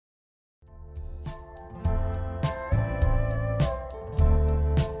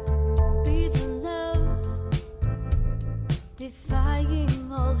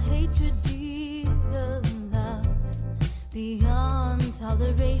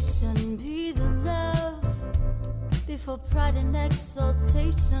Toleration, be the love. Before pride and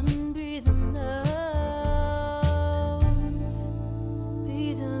exaltation, be the love.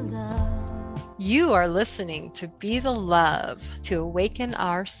 Be the love. You are listening to Be the Love to awaken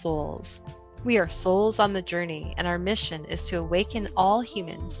our souls. We are souls on the journey, and our mission is to awaken all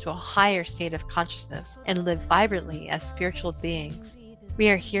humans to a higher state of consciousness and live vibrantly as spiritual beings. We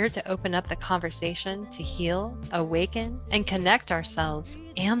are here to open up the conversation to heal, awaken, and connect ourselves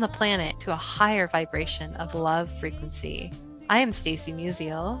and the planet to a higher vibration of love frequency. I am Stacey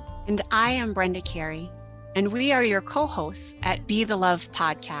Musial. And I am Brenda Carey. And we are your co-hosts at Be the Love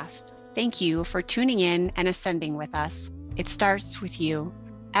podcast. Thank you for tuning in and ascending with us. It starts with you.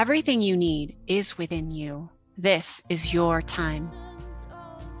 Everything you need is within you. This is your time.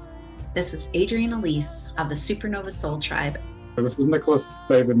 This is Adrienne Elise of the Supernova Soul Tribe. This is Nicholas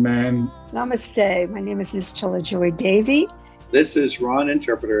David Mann. Namaste. My name is Istella Joy Davy. This is Ron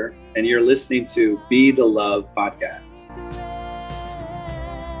Interpreter, and you're listening to Be the Love podcast.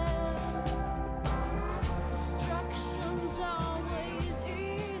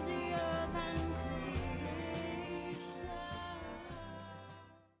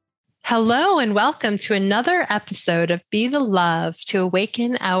 Hello and welcome to another episode of Be the Love to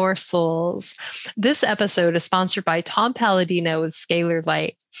awaken our souls. This episode is sponsored by Tom Palladino with Scalar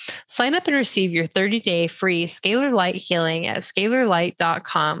Light. Sign up and receive your 30-day free Scalar Light healing at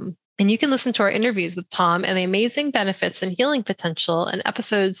scalarlight.com. And you can listen to our interviews with Tom and the amazing benefits and healing potential in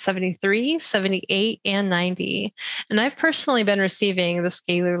episodes 73, 78, and 90. And I've personally been receiving the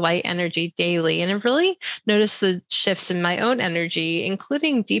Scalar Light energy daily, and I've really noticed the shifts in my own energy,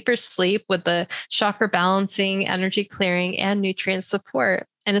 including deeper sleep with the chakra balancing, energy clearing, and nutrient support.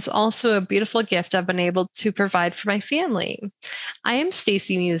 And it's also a beautiful gift I've been able to provide for my family. I am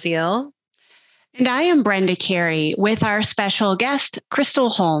Stacey Musial. And I am Brenda Carey with our special guest, Crystal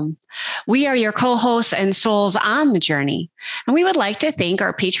Holm. We are your co-hosts and souls on the journey. And we would like to thank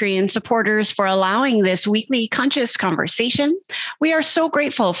our Patreon supporters for allowing this weekly conscious conversation. We are so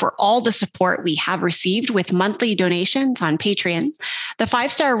grateful for all the support we have received with monthly donations on Patreon, the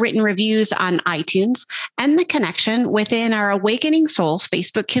 5-star written reviews on iTunes, and the connection within our Awakening Souls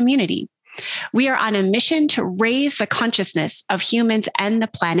Facebook community. We are on a mission to raise the consciousness of humans and the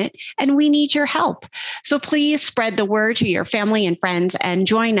planet, and we need your help. So please spread the word to your family and friends and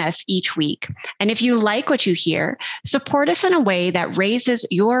join us each week. And if you like what you hear, support us in a way that raises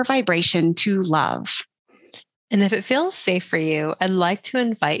your vibration to love. And if it feels safe for you, I'd like to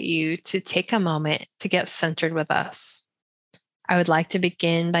invite you to take a moment to get centered with us. I would like to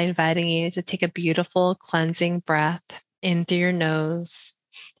begin by inviting you to take a beautiful cleansing breath in through your nose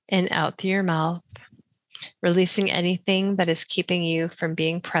and out through your mouth, releasing anything that is keeping you from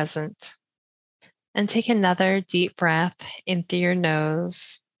being present. And take another deep breath in through your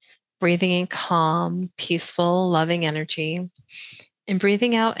nose, breathing in calm, peaceful, loving energy, and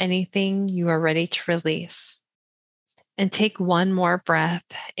breathing out anything you are ready to release. And take one more breath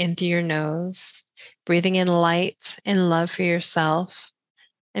in through your nose, breathing in light and love for yourself.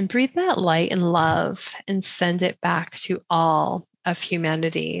 And breathe that light and love and send it back to all of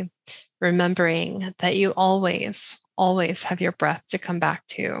humanity, remembering that you always have your breath to come back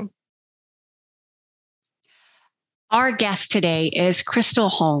to. Our guest today is Crystal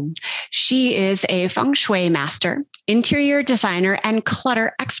Holm. She is a feng shui master, interior designer, and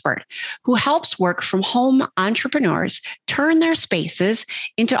clutter expert who helps work from home entrepreneurs turn their spaces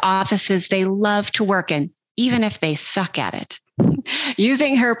into offices they love to work in, even if they suck at it.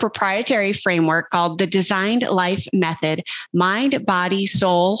 Using her proprietary framework called the Designed Life Method, Mind, Body,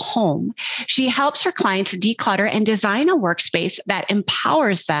 Soul, Home, she helps her clients declutter and design a workspace that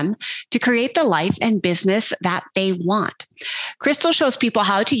empowers them to create the life and business that they want. Crystal shows people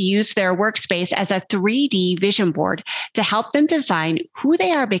how to use their workspace as a 3D vision board to help them design who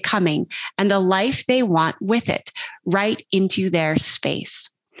they are becoming and the life they want with it, right into their space.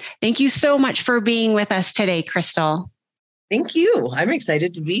 Thank you so much for being with us today, Crystal. Thank you. I'm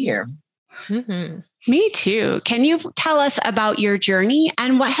excited to be here. Mm-hmm. Me too. Can you tell us about your journey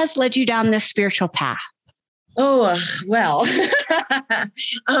and what has led you down this spiritual path? Oh, well,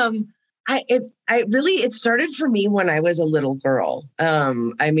 it started for me when I was a little girl.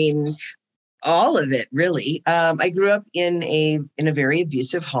 All of it really. I grew up in a very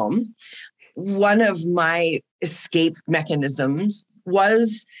abusive home. One of my escape mechanisms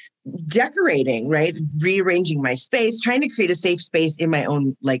was decorating, right? Rearranging my space, trying to create a safe space in my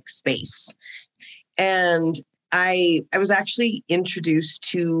own space. And I was actually introduced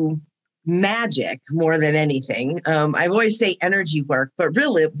to magic more than anything. I always say energy work, but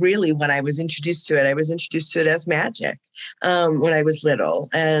really, when I was introduced to it as magic when I was little.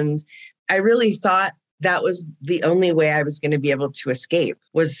 And I really thought that was the only way I was going to be able to escape,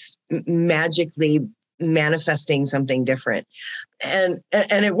 was magically manifesting something different. And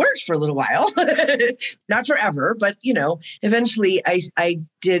it worked for a little while, not forever, but eventually I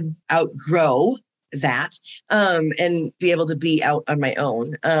did outgrow that and be able to be out on my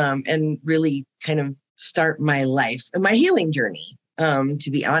own and really kind of start my life and my healing journey. To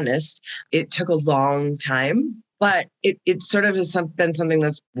be honest, it took a long time, but it sort of has been something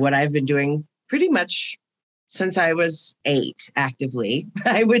that's what I've been doing pretty much since I was 8, actively,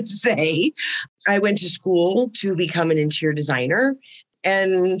 I would say. I went to school to become an interior designer.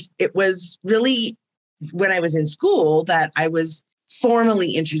 And it was really when I was in school that I was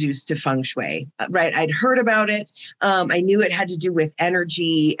formally introduced to feng shui, right? I'd heard about it. I knew it had to do with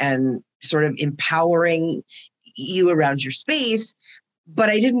energy and sort of empowering you around your space, but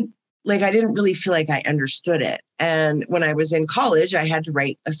I didn't really feel like I understood it. And when I was in college, I had to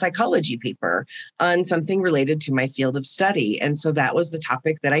write a psychology paper on something related to my field of study. And so that was the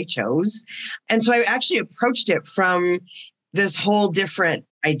topic that I chose. And so I actually approached it from this whole different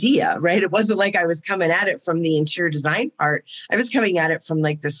idea, right? It wasn't like I was coming at it from the interior design part. I was coming at it from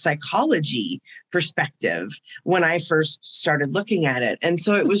like the psychology perspective when I first started looking at it. And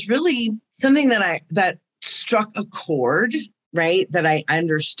so it was really something that struck a chord, right? That I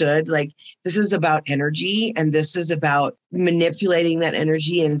understood, like, this is about energy, and this is about manipulating that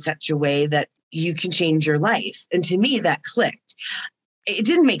energy in such a way that you can change your life. And to me, that clicked. It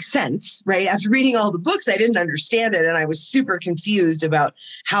didn't make sense, right? After reading all the books, I didn't understand it. And I was super confused about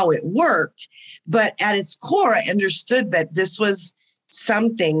how it worked. But at its core, I understood that this was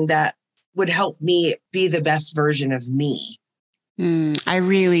something that would help me be the best version of me. I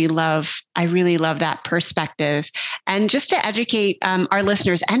really love that perspective. And just to educate our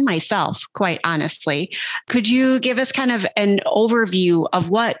listeners and myself, quite honestly, could you give us kind of an overview of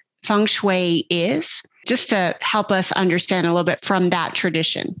what feng shui is, just to help us understand a little bit from that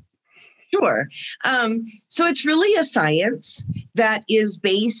tradition? Sure. So it's really a science that is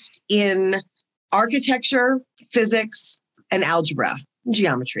based in architecture, physics, and algebra.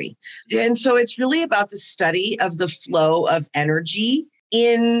 Geometry. And so it's really about the study of the flow of energy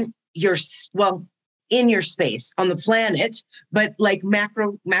in your space on the planet, but like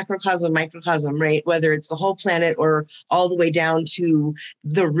macrocosm, microcosm, right? Whether it's the whole planet or all the way down to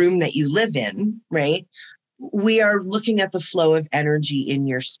the room that you live in, right? We are looking at the flow of energy in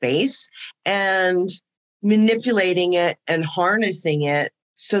your space and manipulating it and harnessing it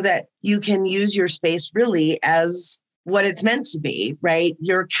so that you can use your space really as what it's meant to be, right?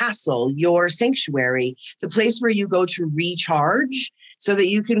 Your castle, your sanctuary, the place where you go to recharge so that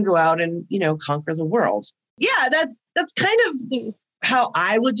you can go out and, conquer the world. Yeah, that's kind of how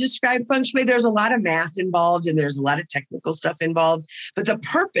I would describe feng shui. There's a lot of math involved and there's a lot of technical stuff involved, but the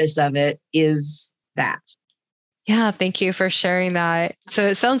purpose of it is that. Yeah, thank you for sharing that. So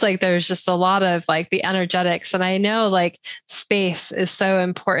it sounds like there's just a lot of like the energetics. And I know like space is so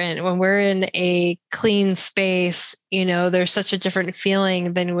important. When we're in a clean space, there's such a different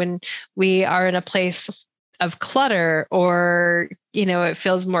feeling than when we are in a place of clutter or, it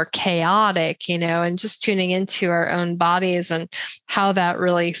feels more chaotic, and just tuning into our own bodies and how that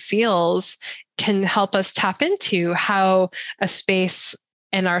really feels can help us tap into how a space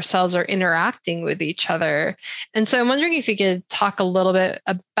and ourselves are interacting with each other. And so I'm wondering if you could talk a little bit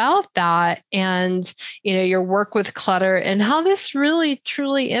about that and, your work with clutter and how this really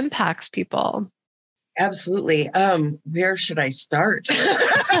truly impacts people. Absolutely. Where should I start?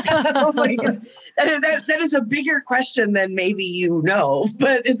 Oh my God. That is a bigger question than maybe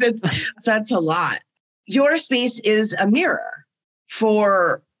but that's a lot. Your space is a mirror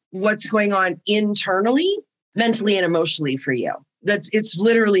for what's going on internally, mentally, and emotionally for you. It's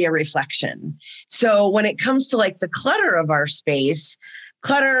literally a reflection. So when it comes to like the clutter of our space,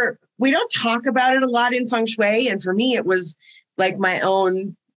 we don't talk about it a lot in feng shui. And for me, it was like my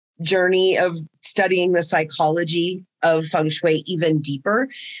own journey of studying the psychology of feng shui even deeper.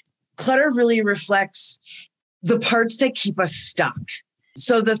 Clutter really reflects the parts that keep us stuck.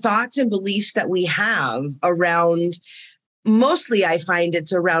 So the thoughts and beliefs that we have around, mostly I find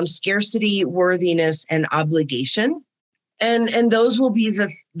it's around scarcity, worthiness, and obligation. And those will be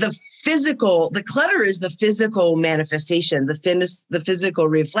the physical, the clutter is the physical manifestation, the physical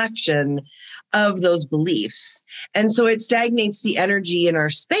reflection of those beliefs. And so it stagnates the energy in our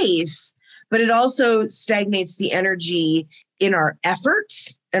space, but it also stagnates the energy in our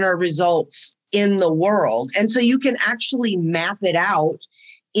efforts and our results in the world. And so you can actually map it out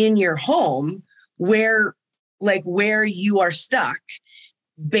in your home where you are stuck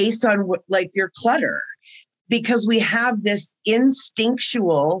based on your clutter, because we have this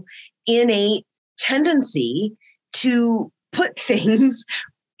instinctual, innate tendency to put things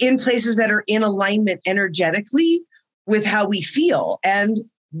in places that are in alignment energetically with how we feel and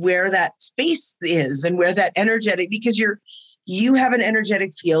where that space is and where that energetic, because you have an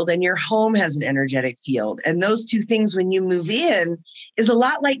energetic field and your home has an energetic field. And those two things, when you move in, is a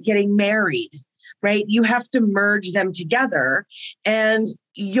lot like getting married, right? You have to merge them together, and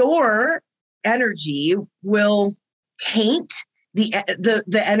your energy will taint the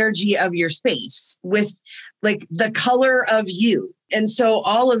energy of your space with the color of you. And so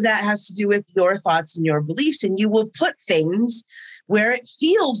all of that has to do with your thoughts and your beliefs, and you will put things where it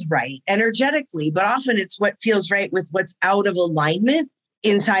feels right energetically, but often it's what feels right with what's out of alignment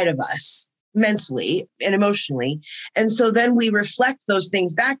inside of us mentally and emotionally. And so then we reflect those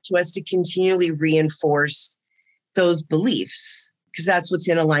things back to us to continually reinforce those beliefs, because that's what's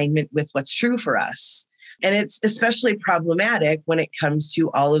in alignment with what's true for us. And it's especially problematic when it comes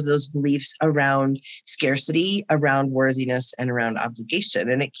to all of those beliefs around scarcity, around worthiness, and around obligation.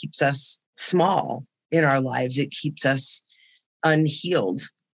 And it keeps us small in our lives. It keeps us unhealed.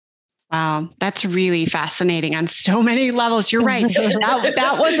 Wow, that's really fascinating on so many levels. You're right.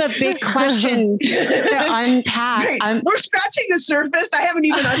 That was a big question to unpack. Right. We're scratching the surface. I haven't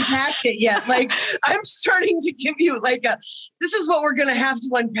even unpacked it yet. I'm starting to give you this is what we're going to have to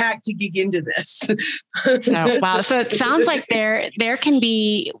unpack to dig into this. Wow. So it sounds like there can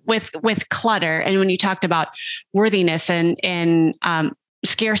be with clutter, and when you talked about worthiness and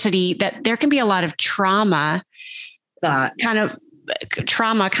scarcity, that there can be a lot of trauma.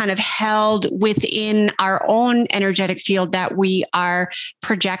 Trauma held within our own energetic field that we are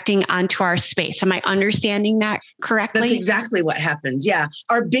projecting onto our space. Am I understanding that correctly? That's exactly what happens. Yeah.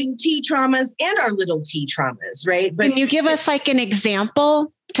 Our big T traumas and our little T traumas, right? But can you give us an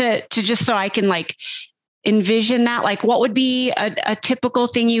example to just so I can envision that? What would be a typical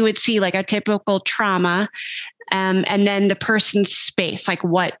thing you would see, a typical trauma, and then the person's space?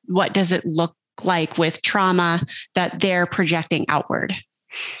 What does it look like with trauma that they're projecting outward?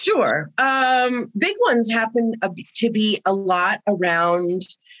 Sure. Big ones happen to be a lot around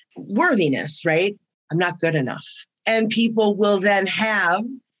worthiness, right? I'm not good enough. And people will then have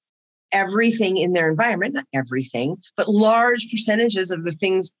everything in their environment, not everything, but large percentages of the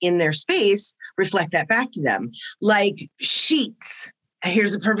things in their space reflect that back to them. Like sheets.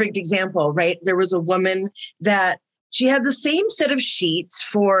 Here's a perfect example, right? There was a woman that she had the same set of sheets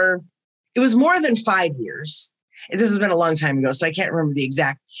for it was more than 5 years. This has been a long time ago, so I can't remember the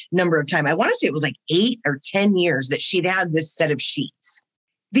exact number of time. I want to say it was 8 or 10 years that she'd had this set of sheets.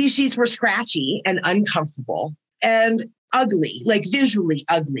 These sheets were scratchy and uncomfortable and ugly, visually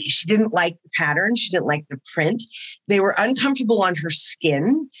ugly. She didn't like the pattern. She didn't like the print. They were uncomfortable on her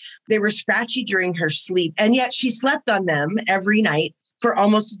skin. They were scratchy during her sleep. And yet she slept on them every night for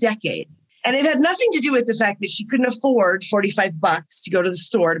almost a decade. And it had nothing to do with the fact that she couldn't afford $45 to go to the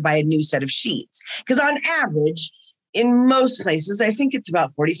store to buy a new set of sheets. Because on average, in most places, I think it's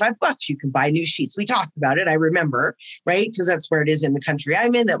about $45 you can buy new sheets. We talked about it, I remember, right? Because that's where it is in the country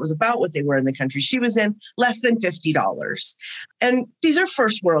I'm in. That was about what they were in the country she was in, less than $50. And these are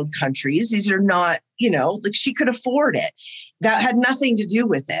first world countries. These are not, she could afford it. That had nothing to do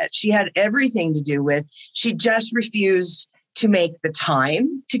with it. She had everything to do with, she just refused to make the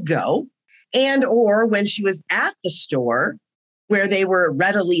time to go. And or when she was at the store where they were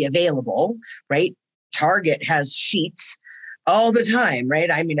readily available, right? Target has sheets all the time,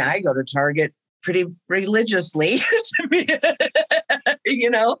 right? I mean, I go to Target pretty religiously,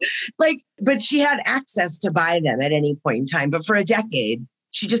 but she had access to buy them at any point in time. But for a decade,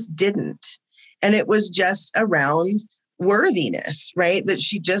 she just didn't. And it was just around worthiness, right? That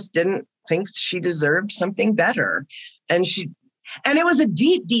she just didn't think she deserved something better. And it was a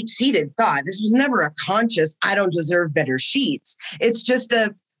deep, deep-seated thought. This was never a conscious, I don't deserve better sheets. It's just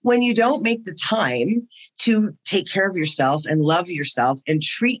when you don't make the time to take care of yourself and love yourself and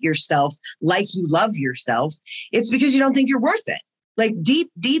treat yourself like you love yourself, it's because you don't think you're worth it. Deep,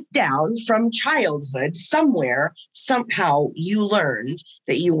 deep down from childhood, somewhere, somehow you learned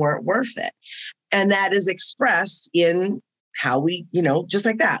that you weren't worth it. And that is expressed in how we, just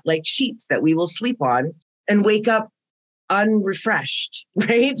like that, like sheets that we will sleep on and wake up unrefreshed,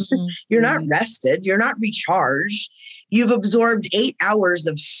 right? Mm-hmm. You're not rested. You're not recharged. You've absorbed 8 hours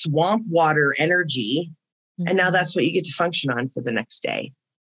of swamp water energy. Mm-hmm. And now that's what you get to function on for the next day.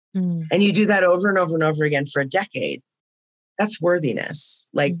 Mm-hmm. And you do that over and over and over again for a decade. That's worthiness.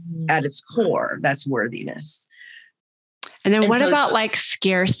 At its core, that's worthiness. And then And what so- about like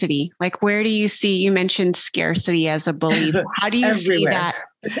scarcity? Like, where do you see, you mentioned scarcity as a belief. How do you see Everywhere. that?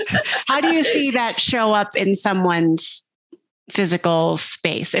 How do you see that show up in someone's physical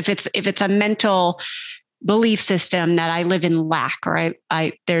space? If it's a mental belief system that I live in lack, or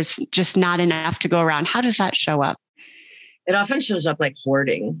I there's just not enough to go around, how does that show up? It often shows up like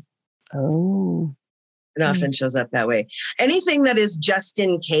hoarding. Oh. It often shows up that way. Anything that is just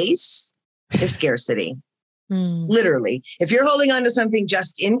in case is scarcity. Literally. If you're holding on to something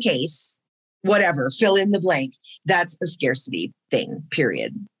just in case, whatever, fill in the blank, that's a scarcity thing,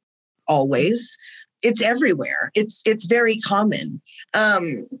 period. Always. It's everywhere. It's very common.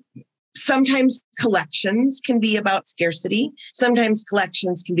 Sometimes collections can be about scarcity. Sometimes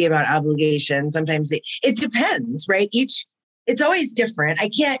collections can be about obligation. Sometimes it depends, right? It's always different.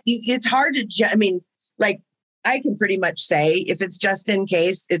 It's hard to, like I can pretty much say if it's just in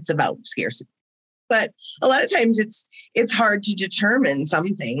case, it's about scarcity. But a lot of times it's hard to determine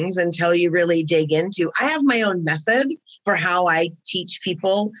some things until you really dig into. I have my own method for how I teach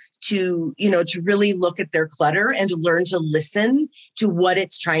people to really look at their clutter and to learn to listen to what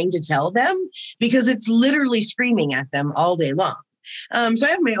it's trying to tell them, because it's literally screaming at them all day long. So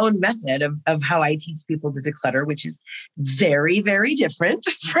I have my own method of how I teach people to declutter, which is very, very different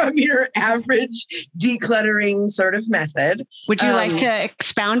from your average decluttering sort of method. Would you like to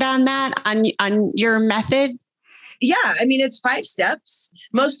expound on that, on your method? Yeah, it's 5 steps.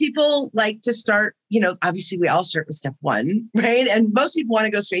 Most people like to start, obviously we all start with step 1, right? And most people want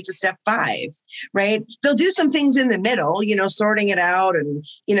to go straight to step 5, right? They'll do some things in the middle, sorting it out and,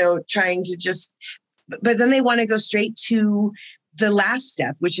 trying to just, but then they want to go straight to the last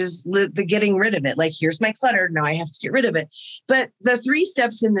step, which is the getting rid of it. Like, here's my clutter. Now I have to get rid of it. But the 3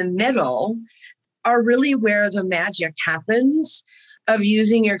 steps in the middle are really where the magic happens of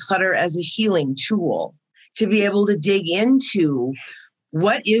using your clutter as a healing tool to be able to dig into,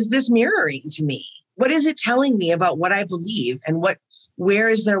 what is this mirroring to me? What is it telling me about what I believe, and where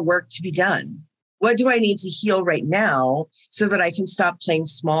is there work to be done? What do I need to heal right now so that I can stop playing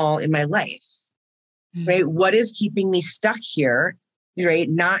small in my life? Right? What is keeping me stuck here, right?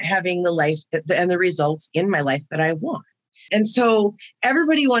 Not having the life and the results in my life that I want. And so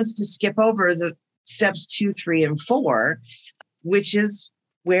everybody wants to skip over the steps 2, 3, and 4, which is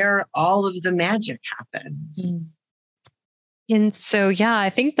where all of the magic happens. And so, yeah, I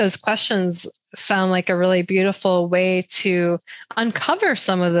think those questions sound like a really beautiful way to uncover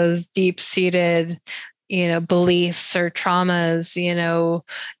some of those deep-seated, beliefs or traumas,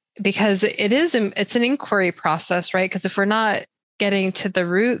 because it's an inquiry process, right? Because if we're not getting to the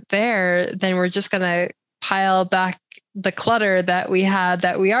root there, then we're just going to pile back the clutter that we had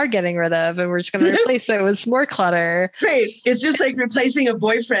that we are getting rid of, and we're just going to replace it with more clutter. Right. It's just like replacing a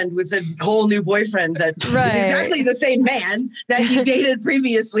boyfriend with a whole new boyfriend that is exactly the same man that you dated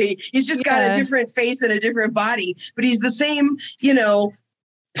previously. He's just got a different face and a different body, but he's the same,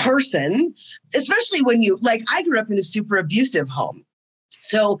 person, especially when I grew up in a super abusive home.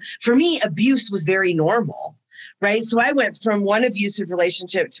 So for me, abuse was very normal, right? So I went from one abusive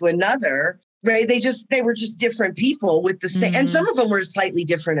relationship to another, right? They were just different people with the same, and some of them were slightly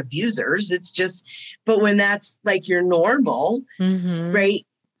different abusers. It's just, but when that's like your normal, right?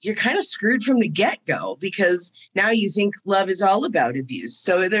 You're kind of screwed from the get-go, because now you think love is all about abuse.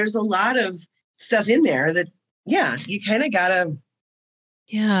 So there's a lot of stuff in there that, you kind of gotta.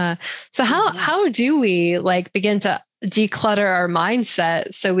 Yeah. So how do we begin to declutter our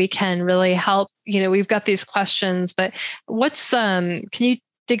mindset so we can really help? We've got these questions, but can you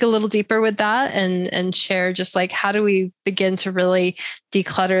dig a little deeper with that and share just how do we begin to really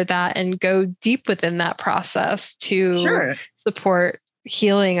declutter that and go deep within that process to support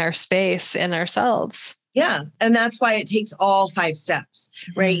healing our space and ourselves? Yeah. And that's why it takes all 5 steps,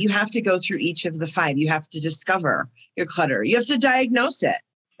 right? You have to go through each of the 5. You have to discover your clutter. You have to diagnose it,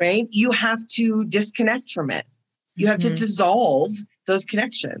 right? You have to disconnect from it. You have to dissolve those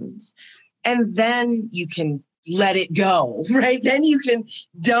connections, and then you can let it go, right? Then you can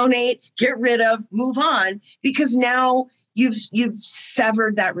donate, get rid of, move on, because now you've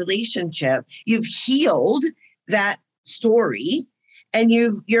severed that relationship. You've healed that story, and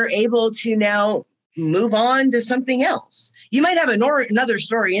you're able to now move on to something else. You might have another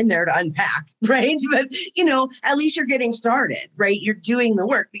story in there to unpack, right? But, at least you're getting started, right? You're doing the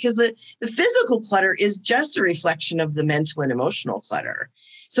work, because the physical clutter is just a reflection of the mental and emotional clutter.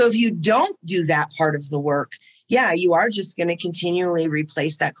 So if you don't do that part of the work, you are just going to continually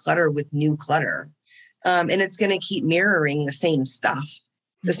replace that clutter with new clutter. And it's going to keep mirroring the same stuff,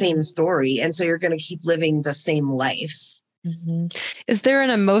 the same story. And so you're going to keep living the same life. Is there an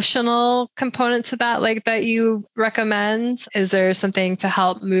emotional component to that, like that you recommend? Is there something to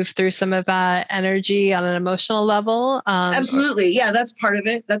help move through some of that energy on an emotional level? Absolutely. Yeah, that's part of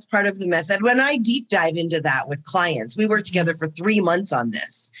it. That's part of the method. When I deep dive into that with clients, we worked together for 3 months on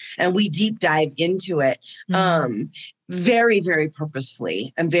this and we deep dive into it. Very, very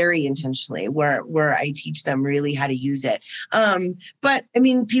purposefully and very intentionally where I teach them really how to use it. But I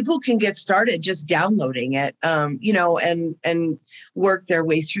mean, people can get started just downloading it, and work their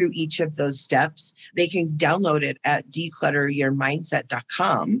way through each of those steps. They can download it at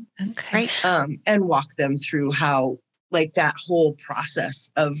declutteryourmindset.com. Okay. And walk them through how, like, that whole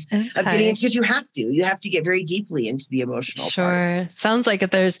process of getting into, because you have to get very deeply into the emotional part. Sounds like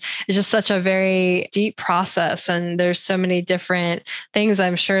it's just such a very deep process, and there's so many different things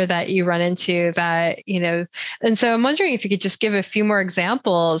I'm sure that you run into that, and so I'm wondering if you could just give a few more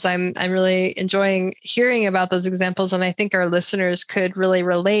examples. I'm really enjoying hearing about those examples, and I think our listeners could really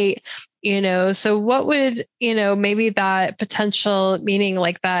relate. So what would, maybe that potential meaning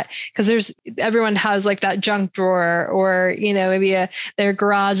like that, because everyone has like that junk drawer, or, maybe their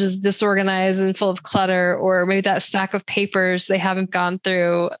garage is disorganized and full of clutter, or maybe that stack of papers they haven't gone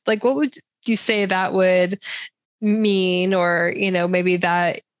through. Like, what would you say that would mean? Or, maybe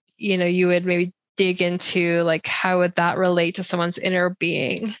that, you would maybe dig into, like, how would that relate to someone's inner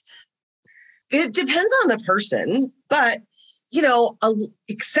being? It depends on the person, but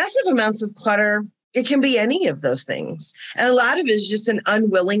excessive amounts of clutter, it can be any of those things. And a lot of it is just an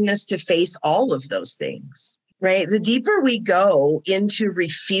unwillingness to face all of those things, right? The deeper we go into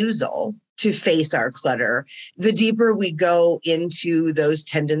refusal to face our clutter, the deeper we go into those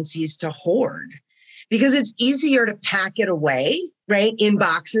tendencies to hoard, because it's easier to pack it away, right? In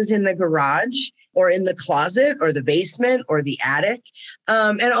boxes in the garage, or in the closet, or the basement, or the attic.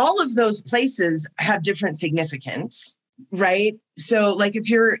 And all of those places have different significance. Right. So like if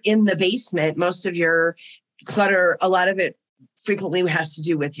you're in the basement, most of your clutter, a lot of it frequently has to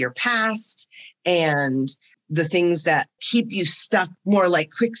do with your past and the things that keep you stuck, more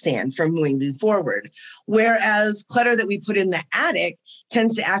like quicksand from moving forward. Whereas clutter that we put in the attic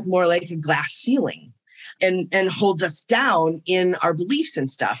tends to act more like a glass ceiling and holds us down in our beliefs and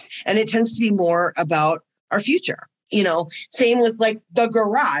stuff. And it tends to be more about our future. Same with like the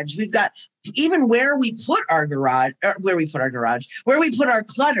garage. We've got even where we put our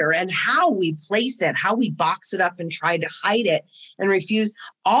clutter and how we place it, how we box it up and try to hide it and refuse.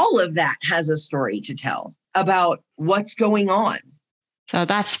 All of that has a story to tell about what's going on. So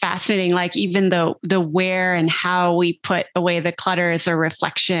that's fascinating. Like even the where and how we put away the clutter is a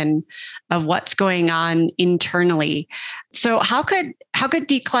reflection of what's going on internally. So how could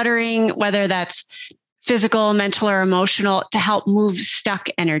decluttering, whether that's physical, mental, or emotional, to help move stuck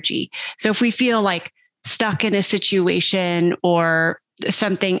energy? So if we feel like stuck in a situation or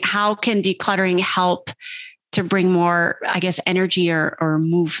something, how can decluttering help to bring more, energy or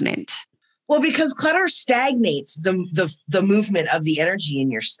movement? Well, because clutter stagnates the movement of the energy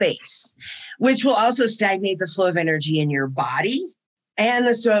in your space, which will also stagnate the flow of energy in your body and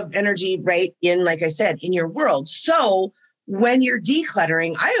the flow of energy, right, in, like I said, in your world. So when you're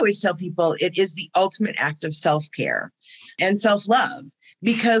decluttering, I always tell people it is the ultimate act of self-care and self-love,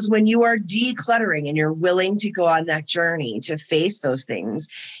 because when you are decluttering and you're willing to go on that journey to face those things,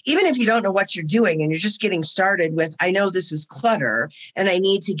 even if you don't know what you're doing and you're just getting started with, I know this is clutter and I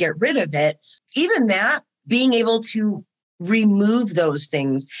need to get rid of it, even that, being able to remove those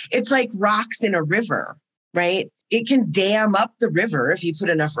things, it's like rocks in a river, right? It can dam up the river if you put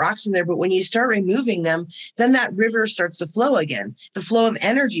enough rocks in there. But when you start removing them, then that river starts to flow again. The flow of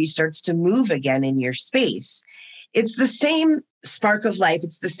energy starts to move again in your space. It's the same spark of life.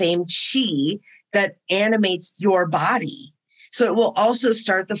 It's the same chi that animates your body. So it will also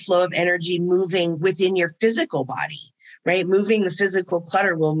start the flow of energy moving within your physical body, right? Moving the physical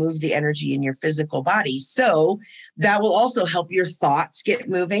clutter will move the energy in your physical body. So that will also help your thoughts get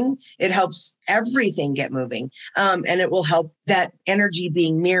moving. It helps everything get moving. And it will help that energy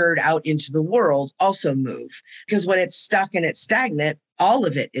being mirrored out into the world also move. Because when it's stuck and it's stagnant, all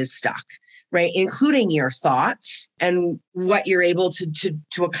of it is stuck, right? Including your thoughts and what you're able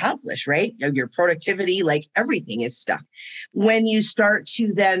to accomplish, right? Your productivity, like everything is stuck. When you start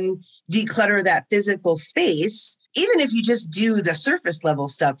to then declutter that physical space, even if you just do the surface level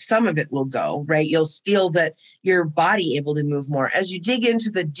stuff, some of it will go, right? You'll feel that your body able to move more. As you dig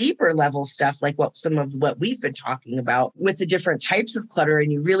into the deeper level stuff, like some of what we've been talking about with the different types of clutter,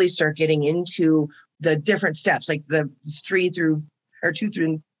 and you really start getting into the different steps, like the 2 through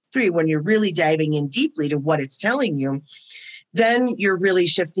 3, when you're really diving in deeply to what it's telling you, then you're really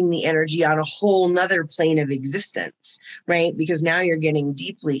shifting the energy on a whole nother plane of existence, right? Because now you're getting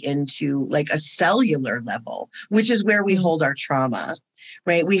deeply into like a cellular level, which is where we hold our trauma,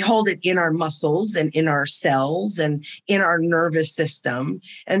 right? We hold it in our muscles and in our cells and in our nervous system.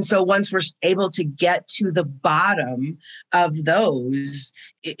 And so once we're able to get to the bottom of those,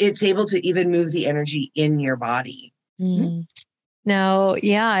 it's able to even move the energy in your body. Mm. No,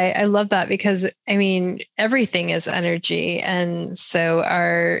 yeah, I love that because I mean, everything is energy. And so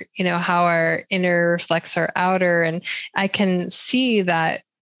how our inner reflects our outer. And I can see that,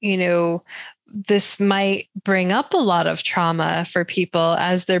 this might bring up a lot of trauma for people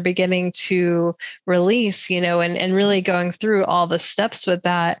as they're beginning to release, and really going through all the steps with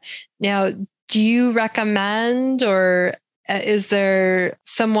that. Now, do you recommend, or is there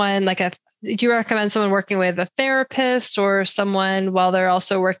someone do you recommend someone working with a therapist or someone while they're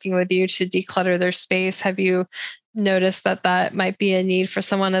also working with you to declutter their space? Have you noticed that might be a need for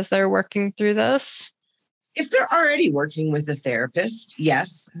someone as they're working through this? If they're already working with a therapist,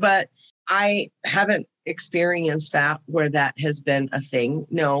 yes, but I haven't experienced that where that has been a thing.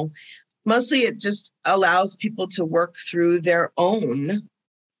 No, mostly it just allows people to work through their own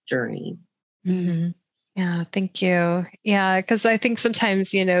journey. Mm-hmm. Yeah, thank you. Yeah, because I think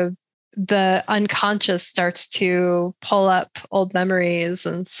sometimes, the unconscious starts to pull up old memories.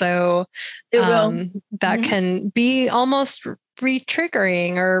 And so that can be almost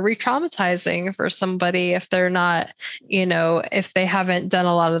re-triggering or re-traumatizing for somebody if they're not, if they haven't done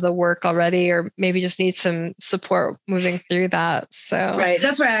a lot of the work already, or maybe just need some support moving through that. So, right.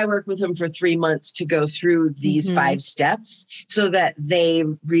 That's why I work with them for 3 months to go through these 5 steps so that they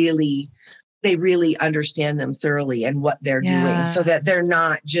really understand them thoroughly and what they're doing, so that they're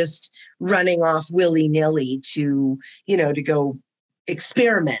not just running off willy-nilly to go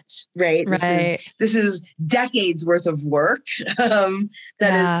experiment, right? This is decades worth of work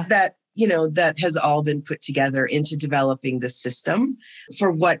that has all been put together into developing the system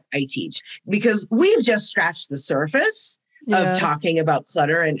for what I teach, because we've just scratched the surface of talking about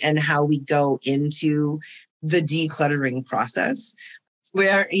clutter and how we go into the decluttering process. We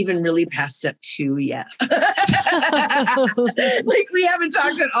aren't even really past step 2 yet. We haven't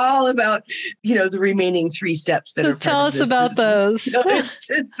talked at all about, the remaining 3 steps that are part Tell of us about those.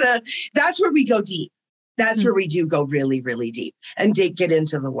 That's where we go deep. That's where we do go really, really deep and get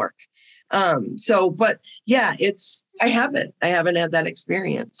into the work. I haven't had that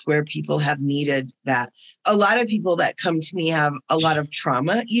experience where people have needed that. A lot of people that come to me have a lot of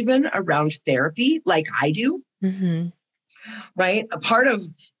trauma, even around therapy, like I do. Mm-hmm. Right. A part of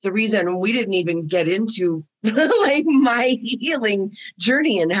the reason we didn't even get into my healing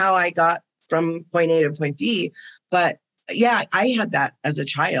journey and how I got from point A to point B. But yeah, I had that as a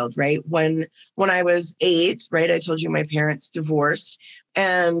child, right? When I was 8, right, I told you my parents divorced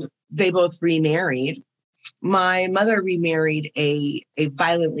and they both remarried. My mother remarried a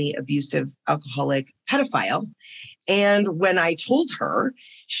violently abusive alcoholic pedophile. And when I told her,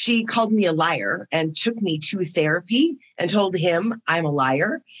 she called me a liar and took me to therapy and told him I'm a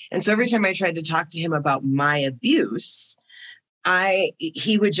liar. And so every time I tried to talk to him about my abuse,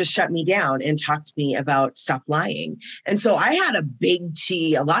 he would just shut me down and talk to me about stop lying. And so I had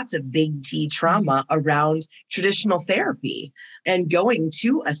lots of big T trauma around traditional therapy and going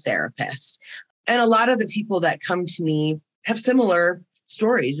to a therapist. And a lot of the people that come to me have similar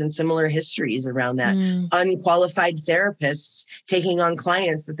stories and similar histories around that. Unqualified therapists taking on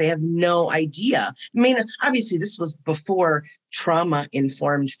clients that they have no idea. I mean, obviously this was before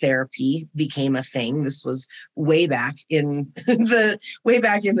trauma-informed therapy became a thing. This was way back in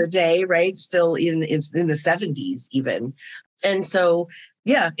the day, right? Still in the 70s even. And so,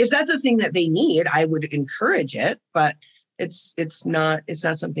 yeah, if that's a thing that they need, I would encourage it, but it's not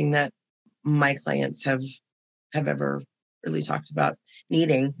something that my clients have ever really talked about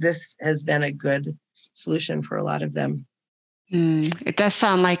needing. This has been a good solution for a lot of them. It does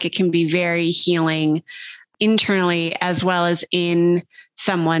sound like it can be very healing internally as well as in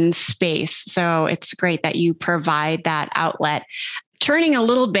someone's space. So it's great that you provide that outlet. Turning a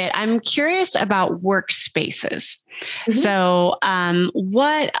little bit, I'm curious about workspaces. Mm-hmm. So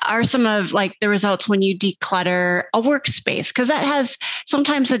what are some of the results when you declutter a workspace? Because that has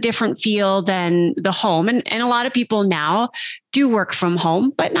sometimes a different feel than the home. And a lot of people now do work from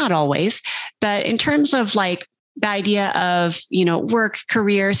home, but not always. But in terms of the idea of, work,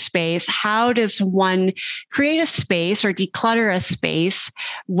 career space, how does one create a space or declutter a space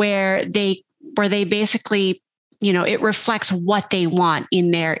where they basically, it reflects what they want in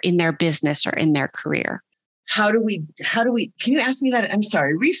their business or in their career? how do we, can you ask me that? I'm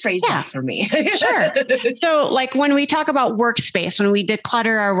sorry, rephrase that for me. Sure. So like when we talk about workspace, when we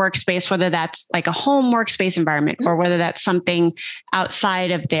declutter our workspace, whether that's like a home workspace environment or whether that's something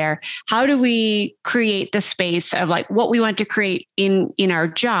outside of there, how do we create the space of like what we want to create in our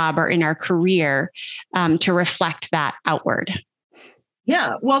job or in our career to reflect that outward?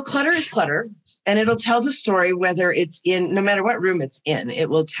 Yeah. Well, clutter is clutter. And it'll tell the story, whether it's in, no matter what room it's in,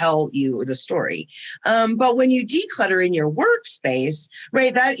 it will tell you the story. But when you declutter in your workspace,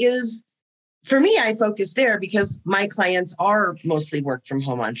 right, that is, for me, I focus there because my clients are mostly work from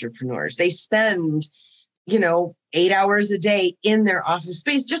home entrepreneurs. They spend, 8 hours a day in their office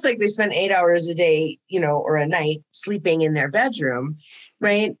space, just like they spend 8 hours a day, or a night sleeping in their bedroom,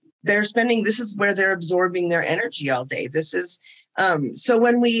 right? This is where they're absorbing their energy all day. This is, so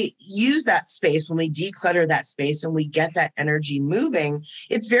when we use that space, when we declutter that space and we get that energy moving,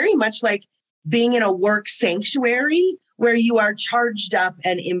 it's very much like being in a work sanctuary where you are charged up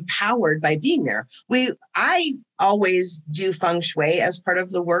and empowered by being there. I always do feng shui as part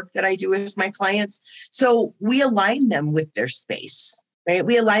of the work that I do with my clients. So we align them with their space, right?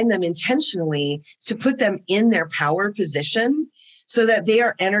 We align them intentionally to put them in their power position so that they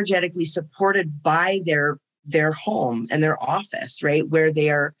are energetically supported by their home and their office, right? Where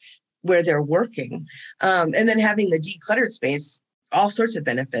they're working. And then having the decluttered space, all sorts of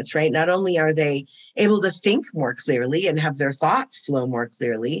benefits, right? Not only are they able to think more clearly and have their thoughts flow more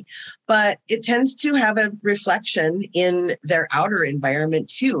clearly, but it tends to have a reflection in their outer environment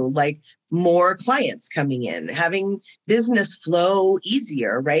too, like more clients coming in, having business flow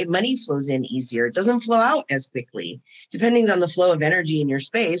easier, right? Money flows in easier. It doesn't flow out as quickly, depending on the flow of energy in your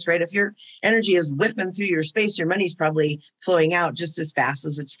space, right? If your energy is whipping through your space, your money's probably flowing out just as fast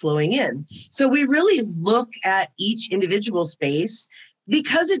as it's flowing in. So we really look at each individual space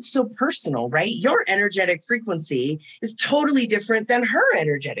because it's so personal, right? Your energetic frequency is totally different than her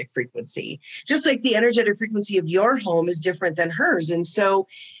energetic frequency, just like the energetic frequency of your home is different than hers. And so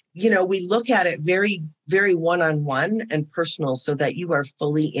we look at it very, very one-on-one and personal so that you are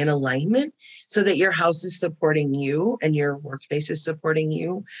fully in alignment, so that your house is supporting you and your workspace is supporting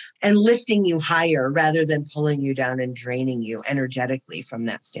you and lifting you higher rather than pulling you down and draining you energetically from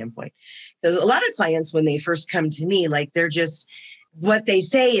that standpoint. Because a lot of clients, when they first come to me, like what they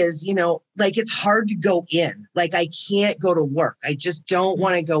say is, like it's hard to go in. Like I can't go to work. I just don't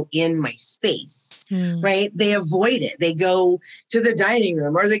want to go in my space, right? They avoid it. They go to the dining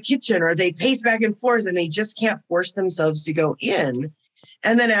room or the kitchen, or they pace back and forth and they just can't force themselves to go in.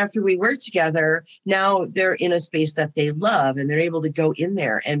 And then after we work together, now they're in a space that they love and they're able to go in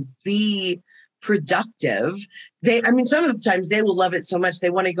there and be productive. Sometimes they will love it so much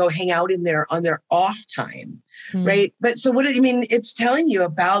they want to go hang out in there on their off time, right? But so it's telling you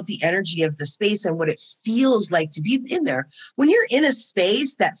about the energy of the space and what it feels like to be in there. When you're in a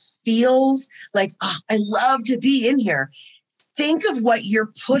space that feels like, oh, I love to be in here, think of what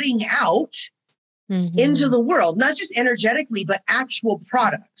you're putting out into the world, not just energetically, but actual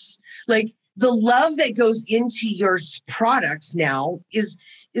products. Like the love that goes into your products now is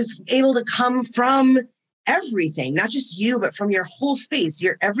able to come from everything, not just you, but from your whole space.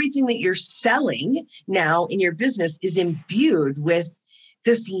 Everything that you're selling now in your business is imbued with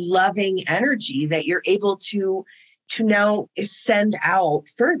this loving energy that you're able to now send out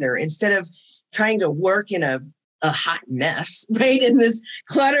further instead of trying to work in a hot mess, right? In this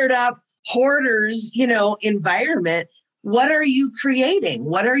cluttered up hoarders, environment. What are you creating?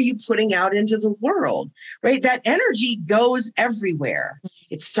 What are you putting out into the world, right? That energy goes everywhere.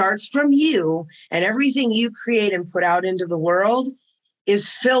 It starts from you, and everything you create and put out into the world is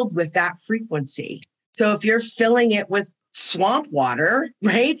filled with that frequency. So if you're filling it with swamp water,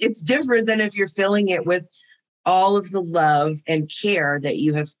 right, it's different than if you're filling it with all of the love and care that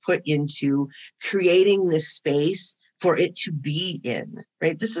you have put into creating this space for it to be in,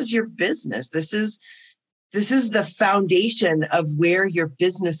 right? This is your business. This is the foundation of where your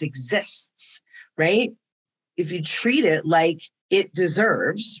business exists, right? If you treat it like it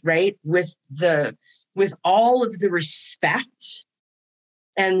deserves, right? With all of the respect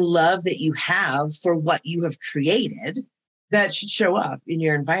and love that you have for what you have created, that should show up in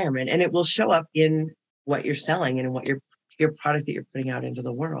your environment, and it will show up in what you're selling and in what your product that you're putting out into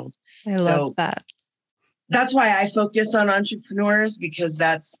the world. I love that. That's why I focus on entrepreneurs, because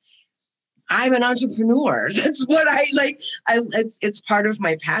I'm an entrepreneur. That's what I like. It's part of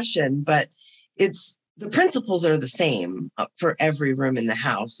my passion, but the principles are the same for every room in the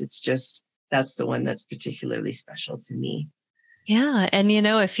house. It's just, that's the one that's particularly special to me. Yeah. And,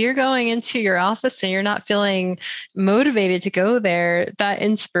 if you're going into your office and you're not feeling motivated to go there, that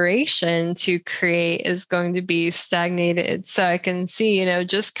inspiration to create is going to be stagnated. So I can see,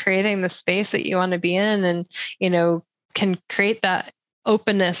 just creating the space that you want to be in and, can create that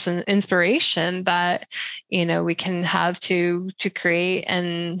openness and inspiration that, we can have to create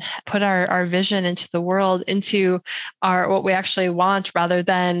and put our vision into the world, into what we actually want, rather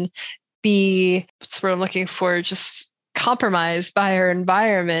than be, what's what I'm looking for, just compromised by our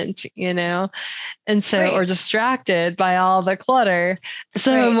environment, and so, Right. or distracted by all the clutter.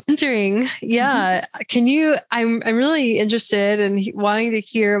 So Right. I'm wondering, I'm really interested in wanting to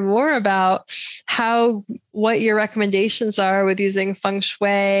hear more about what your recommendations are with using feng shui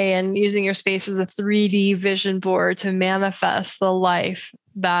and using your space as a 3D vision board to manifest the life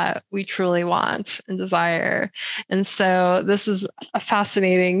that we truly want and desire. And so this is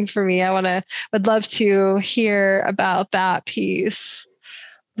fascinating for me. Would love to hear about that piece.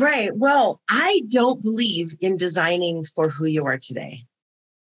 Right. Well, I don't believe in designing for who you are today.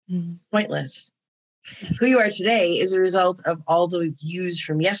 Pointless. Who you are today is a result of all the views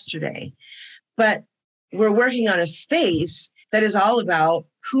from yesterday. But we're working on a space that is all about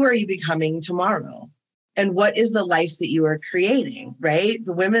who are you becoming tomorrow? And what is the life that you are creating, right?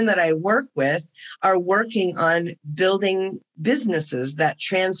 The women that I work with are working on building businesses that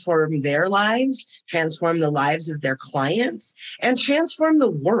transform their lives, transform the lives of their clients, and transform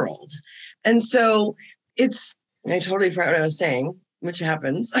the world. And so I totally forgot what I was saying, which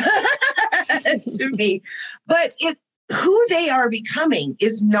happens to me. But who they are becoming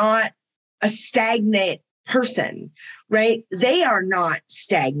is not a stagnant person, right? They are not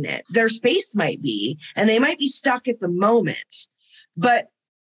stagnant. Their space might be, and they might be stuck at the moment, but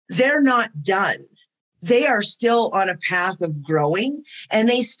they're not done. They are still on a path of growing, and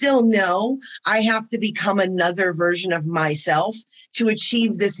they still know I have to become another version of myself to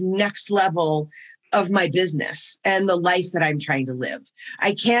achieve this next level of my business and the life that I'm trying to live.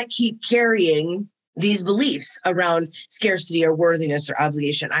 I can't keep carrying these beliefs around scarcity or worthiness or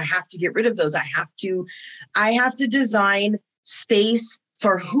obligation. I have to get rid of those. I have to design space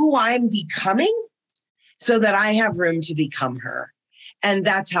for who I'm becoming so that I have room to become her. And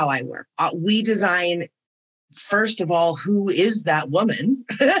that's how I work. We design, first of all, who is that woman?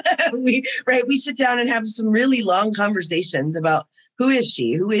 We sit down and have some really long conversations about who is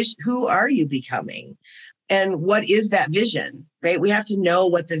she? Who are you becoming? And what is that vision, right? We have to know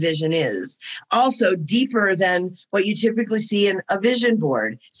what the vision is. Also, deeper than what you typically see in a vision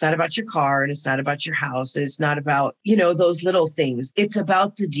board. It's not about your car, and it's not about your house, and it's not about, those little things. It's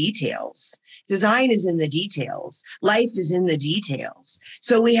about the details. Design is in the details. Life is in the details.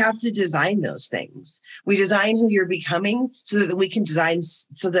 So we have to design those things. We design who you're becoming so that we can design,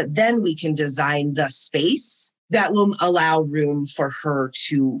 so that then we can design the space that will allow room for her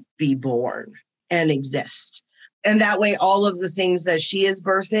to be born and exist. And that way, all of the things that she is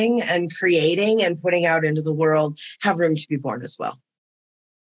birthing and creating and putting out into the world have room to be born as well.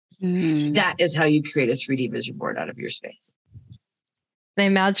 That is how you create a 3D vision board out of your space. I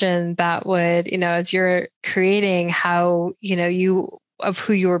imagine that would, as you're creating how, of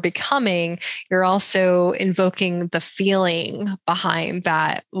who you are becoming, you're also invoking the feeling behind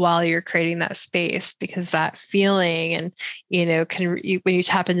that while you're creating that space, because that feeling and, when you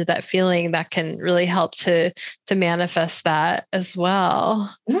tap into that feeling, that can really help to manifest that as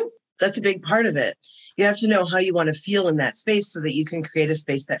well. Mm-hmm. That's a big part of it. You have to know how you want to feel in that space so that you can create a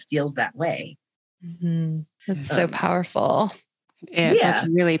space that feels that way. Mm-hmm. That's so powerful. That's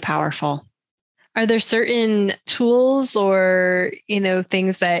really powerful. Are there certain tools or,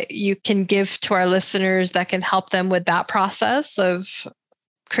 things that you can give to our listeners that can help them with that process of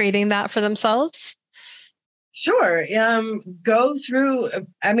creating that for themselves? Sure. Go through,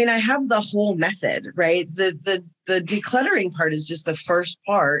 I have the whole method, right? The decluttering part is just the first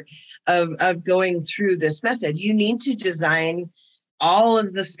part of going through this method. You need to design all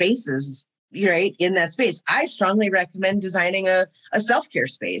of the spaces, right, in that space. I strongly recommend designing a self-care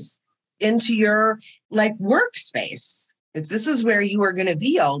space into your workspace. If this is where you are going to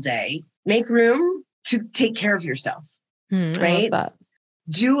be all day, make room to take care of yourself, right?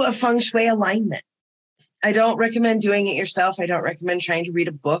 Do a feng shui alignment. I don't recommend doing it yourself. I don't recommend trying to read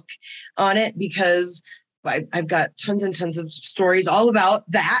a book on it because I've got tons and tons of stories all about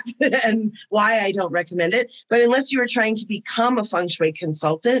that and why I don't recommend it. But unless you are trying to become a feng shui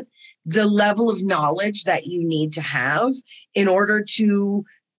consultant, the level of knowledge that you need to have in order to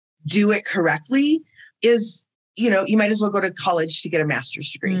do it correctly is, you might as well go to college to get a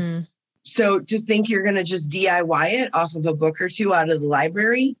master's degree. So to think you're going to just DIY it off of a book or two out of the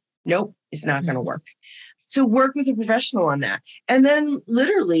library, nope, it's not going to work. So work with a professional on that. And then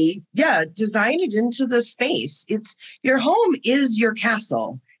literally, design it into the space. Your home is your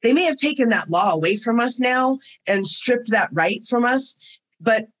castle. They may have taken that law away from us now and stripped that right from us,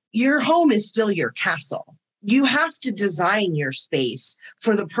 but your home is still your castle. You have to design your space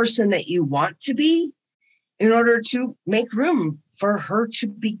for the person that you want to be in order to make room for her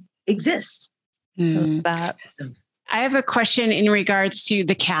to exist. That. I have a question in regards to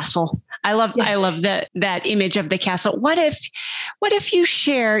the castle. I love that image of the castle. What if you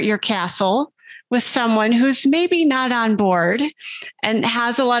share your castle with someone who's maybe not on board and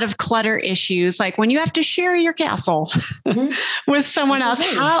has a lot of clutter issues? Like when you have to share your castle with someone else,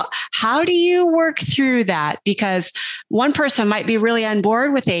 how do you work through that? Because one person might be really on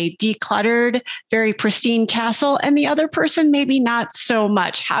board with a decluttered, very pristine castle, and the other person maybe not so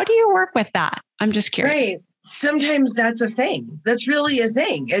much. How do you work with that? I'm just curious. Right. Sometimes that's a thing. That's really a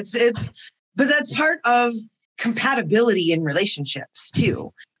thing. But that's part of compatibility in relationships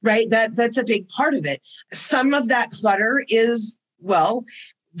too, right? That's a big part of it. Some of that clutter is,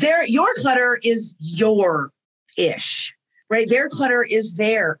 your clutter is your ish, right? Their clutter is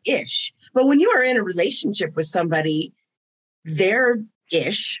their ish. But when you are in a relationship with somebody, their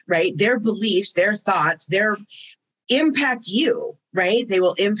ish, right? Their beliefs, their thoughts, their impact you, right? They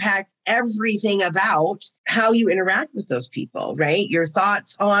will impact everything about how you interact with those people, right? Your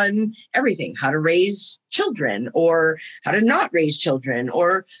thoughts on everything, how to raise children or how to not raise children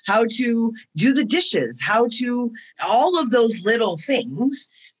or how to do the dishes, all of those little things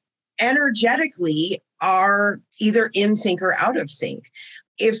energetically are either in sync or out of sync.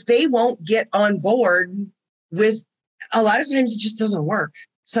 If they won't get on board with, a lot of times it just doesn't work.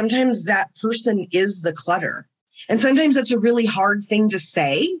 Sometimes that person is the clutter. And sometimes that's a really hard thing to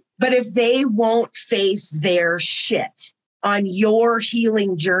say. But if they won't face their shit on your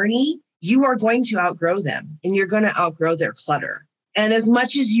healing journey, you are going to outgrow them and you're going to outgrow their clutter. And as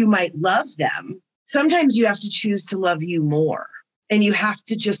much as you might love them, sometimes you have to choose to love you more and you have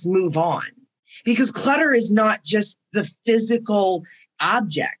to just move on, because clutter is not just the physical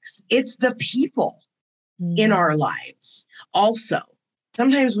objects. It's the people in our lives. Also,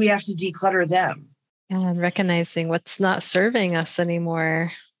 sometimes we have to declutter them. And recognizing what's not serving us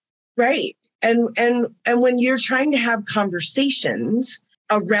anymore. Right. And when you're trying to have conversations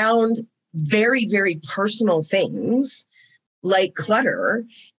around very, very personal things like clutter,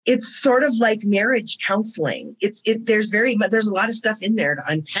 it's sort of like marriage counseling. There's a lot of stuff in there to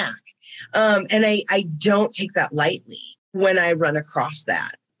unpack. And I don't take that lightly when I run across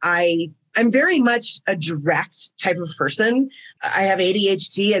that. I'm very much a direct type of person. I have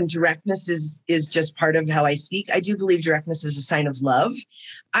ADHD and directness is just part of how I speak. I do believe directness is a sign of love.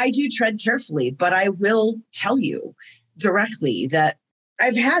 I do tread carefully, but I will tell you directly that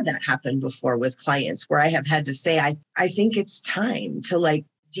I've had that happen before with clients where I have had to say, I think it's time to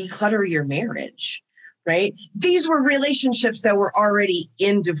declutter your marriage, right? These were relationships that were already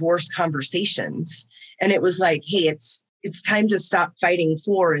in divorce conversations. And it was like, hey, it's time to stop fighting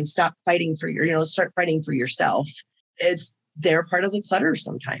for and stop fighting for start fighting for yourself. They're part of the clutter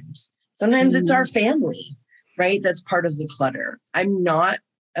sometimes. Sometimes it's our family, right? That's part of the clutter. I'm not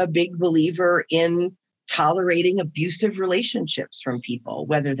a big believer in tolerating abusive relationships from people,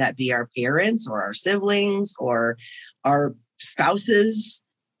 whether that be our parents or our siblings or our spouses.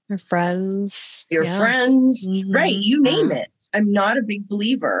 Your friends. Right? You name it. I'm not a big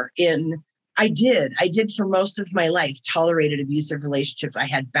believer in, I did for most of my life, tolerated abusive relationships. I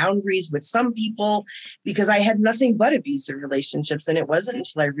had boundaries with some people because I had nothing but abusive relationships. And it wasn't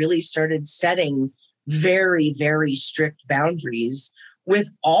until I really started setting very, very strict boundaries with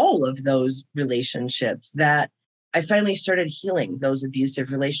all of those relationships that I finally started healing those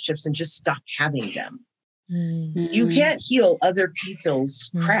abusive relationships and just stopped having them. You can't heal other people's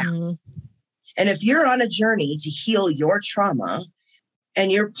crap. And if you're on a journey to heal your trauma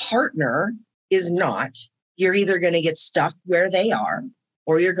and your partner is not, you're either going to get stuck where they are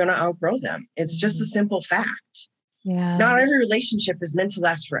or you're going to outgrow them. It's just a simple fact. Yeah. Not every relationship is meant to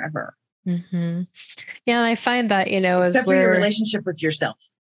last forever. Mm-hmm. Yeah. And I find that, except for your relationship with yourself.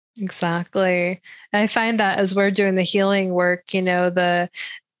 Exactly. I find that as we're doing the healing work, the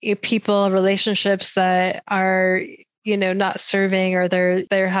relationships that are, not serving, or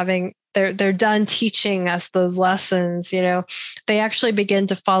they're done teaching us those lessons, they actually begin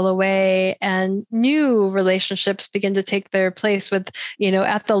to fall away and new relationships begin to take their place with,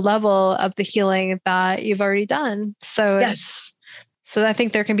 at the level of the healing that you've already done. So yes. So I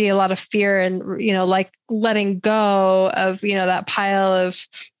think there can be a lot of fear and, like letting go of, that pile of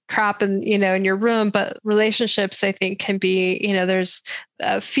crap in your room. But relationships, I think, can be, there's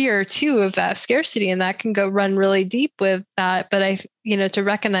a fear too of that scarcity, and that can go run really deep with that. But to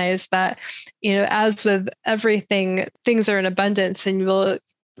recognize that, as with everything, things are in abundance, and we'll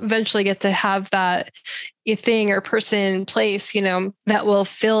eventually get to have that thing or person, place, that will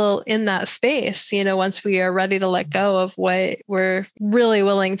fill in that space, once we are ready to let go of what we're really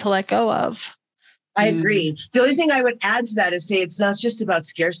willing to let go of. I agree. The only thing I would add to that is say it's not just about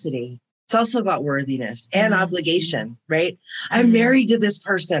scarcity. It's also about worthiness and obligation, right? I'm married to this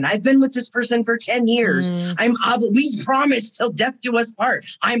person. I've been with this person for 10 years. We promised till death do us part.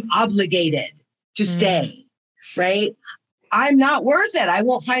 I'm obligated to stay, right? I'm not worth it. I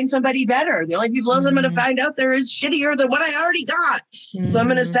won't find somebody better. The only people I'm going to find out there is shittier than what I already got. So I'm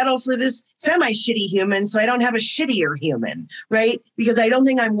going to settle for this semi-shitty human so I don't have a shittier human, right? Because I don't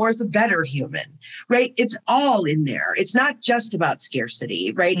think I'm worth a better human, right? It's all in there. It's not just about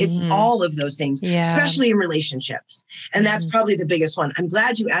scarcity, right? It's all of those things, especially in relationships. And that's probably the biggest one. I'm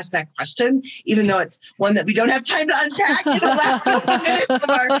glad you asked that question, even though it's one that we don't have time to unpack in the last couple of minutes of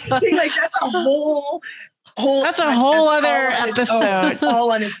our thing. Like that's a whole other episode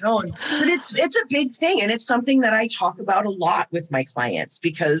all on its own. But it's a big thing, and it's something that I talk about a lot with my clients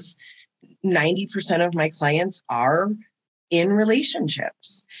because 90% of my clients are in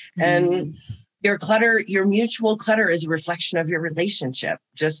relationships. And your mutual clutter is a reflection of your relationship,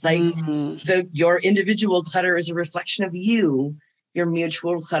 just like your individual clutter is a reflection of you. Your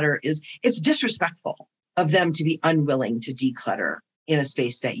mutual clutter it's disrespectful of them to be unwilling to declutter in a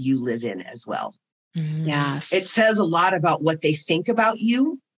space that you live in as well. Yes. It says a lot about what they think about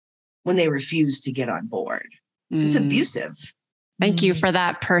you when they refuse to get on board. It's abusive. Thank you for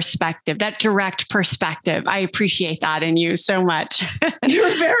that perspective, that direct perspective. I appreciate that in you so much.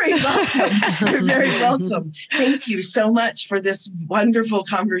 You're very welcome. You're very welcome. Thank you so much for this wonderful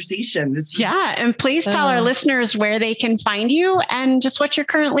conversation. And please tell our listeners where they can find you and just what you're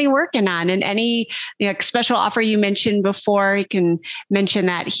currently working on, and any special offer you mentioned before. You can mention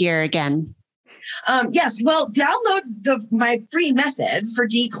that here again. Yes. Well, download my free method for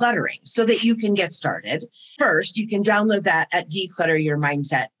decluttering so that you can get started. First, you can download that at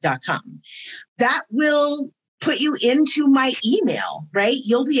declutteryourmindset.com. That will put you into my email, right?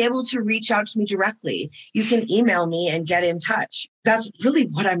 You'll be able to reach out to me directly. You can email me and get in touch. That's really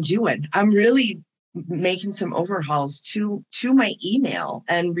what I'm doing. I'm really making some overhauls to my email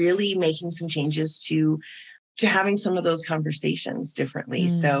and really making some changes to having some of those conversations differently.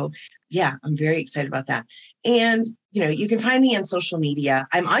 So yeah, I'm very excited about that. And, you can find me on social media.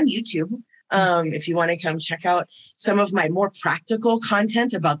 I'm on YouTube. If you want to come check out some of my more practical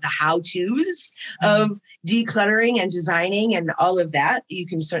content about the how-tos of decluttering and designing and all of that, you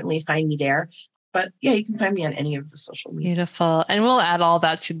can certainly find me there. But yeah, you can find me on any of the social media. Beautiful. And we'll add all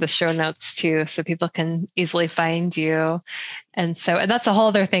that to the show notes too, so people can easily find you. And that's a whole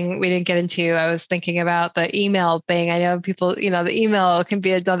other thing we didn't get into. I was thinking about the email thing. I know people, the email can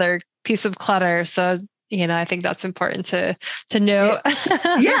be another piece of clutter. So, I think that's important to know.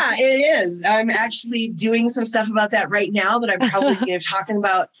 Yeah, it is. I'm actually doing some stuff about that right now that I'm probably talking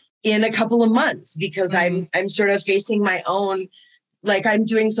about in a couple of months, because I'm sort of facing my own. Like I'm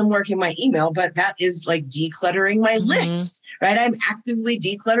doing some work in my email, but that is like decluttering my list, right? I'm actively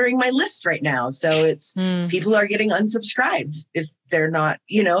decluttering my list right now. So it's people are getting unsubscribed if they're not,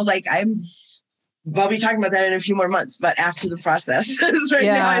 I'll be talking about that in a few more months, but after the process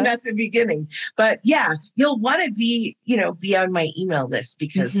now I'm at the beginning. But yeah, you'll want to be on my email list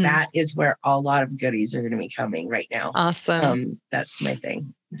because that is where a lot of goodies are going to be coming right now. Awesome. That's my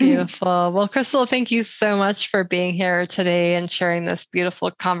thing. Beautiful. Well, Crystal, thank you so much for being here today and sharing this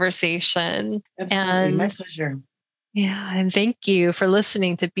beautiful conversation. Absolutely. My pleasure. Yeah. And thank you for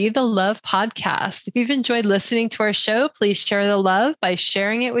listening to Be the Love podcast. If you've enjoyed listening to our show, please share the love by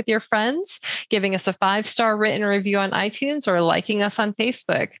sharing it with your friends, giving us a 5-star written review on iTunes, or liking us on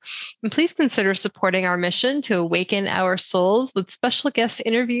Facebook. And please consider supporting our mission to awaken our souls with special guest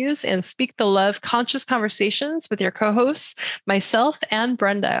interviews and speak the love conscious conversations with your co-hosts, myself and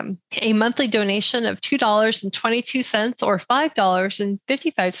Brenda. A monthly donation of $2.22 or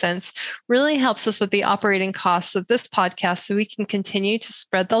 $5.55 really helps us with the operating costs of this podcast so we can continue to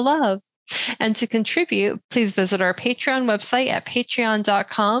spread the love. And to contribute, please visit our Patreon website at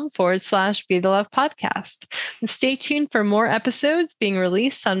patreon.com/Be the Love podcast. And stay tuned for more episodes being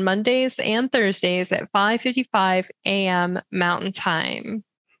released on Mondays and Thursdays at 5:55 a.m. Mountain Time.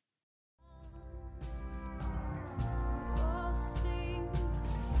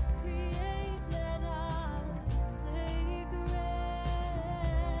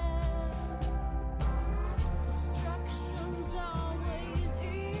 Destruction's always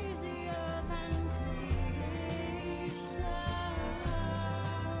easy.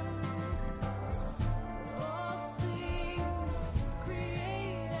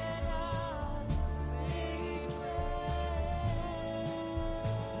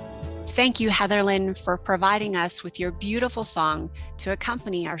 Thank you, Heatherlyn, for providing us with your beautiful song to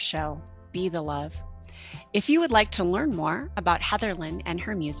accompany our show, Be the Love. If you would like to learn more about Heatherlyn and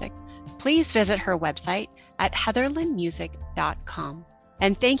her music, please visit her website at heatherlynmusic.com.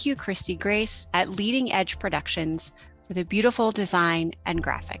 And thank you, Christy Grace at Leading Edge Productions, for the beautiful design and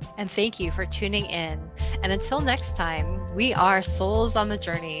graphic. And thank you for tuning in. And until next time, we are souls on the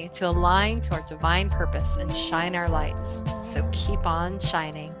journey to align to our divine purpose and shine our lights. So keep on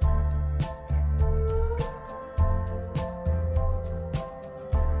shining.